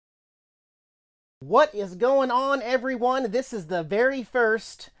What is going on, everyone? This is the very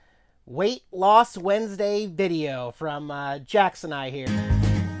first Weight Loss Wednesday video from Jax and I here.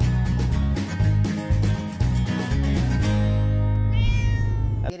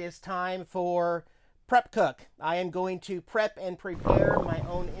 It is time for prep cook. I am going to prep and prepare my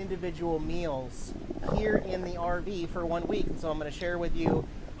own individual meals here in the RV for 1 week. And so I'm going to share with you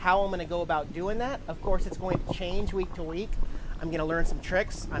how I'm going to go about doing that. Of course, it's going to change week to week. I'm going to learn some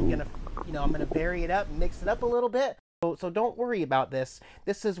tricks. I'm going to vary it up, mix it up a little bit. So don't worry about this.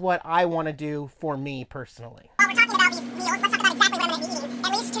 This is what I want to do for me personally. While we're talking about these meals, let's talk about exactly what I'm going to be eating.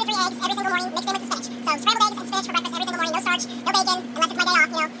 At least 2 to 3 eggs every single morning, mixed in with some spinach. So scrambled eggs and spinach for breakfast every single morning. No starch, no bacon, unless it's my day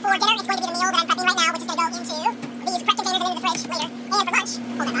off. For dinner, it's going to be the meal that I'm prepping right now, which is going to go into these prep containers and into the fridge later. And for lunch,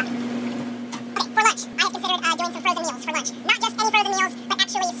 hold that thought. Okay, for lunch, I have considered doing some frozen meals for lunch. Not just any frozen meals, but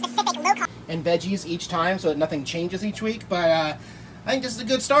actually specific low-carb. And veggies each time so that nothing changes each week. But I think this is a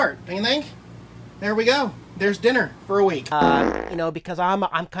good start. Don't you think? There we go. There's dinner for a week. Because I'm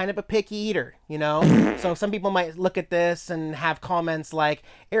kind of a picky eater, So some people might look at this and have comments like,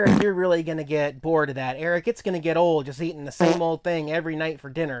 Eric, you're really going to get bored of that. Eric, it's going to get old just eating the same old thing every night for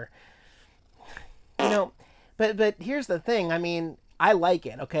dinner. But here's the thing. I mean, I like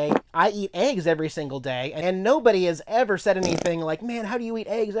it, okay? I eat eggs every single day, and nobody has ever said anything like, man, how do you eat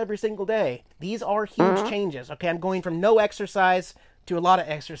eggs every single day? These are huge changes, okay? I'm going from no exercise to a lot of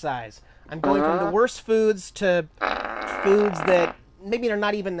exercise. I'm going from the worst foods to foods that maybe they're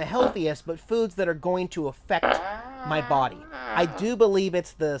not even the healthiest, but foods that are going to affect my body. I do believe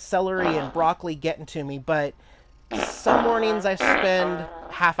it's the celery and broccoli getting to me, but some mornings I spend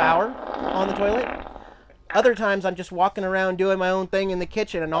half hour on the toilet. Other times I'm just walking around doing my own thing in the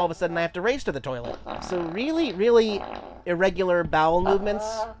kitchen, and all of a sudden I have to race to the toilet. So really, really irregular bowel movements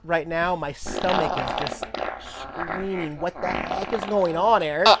right now. My stomach is just screaming, what the heck is going on,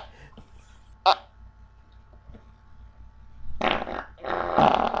 Eric?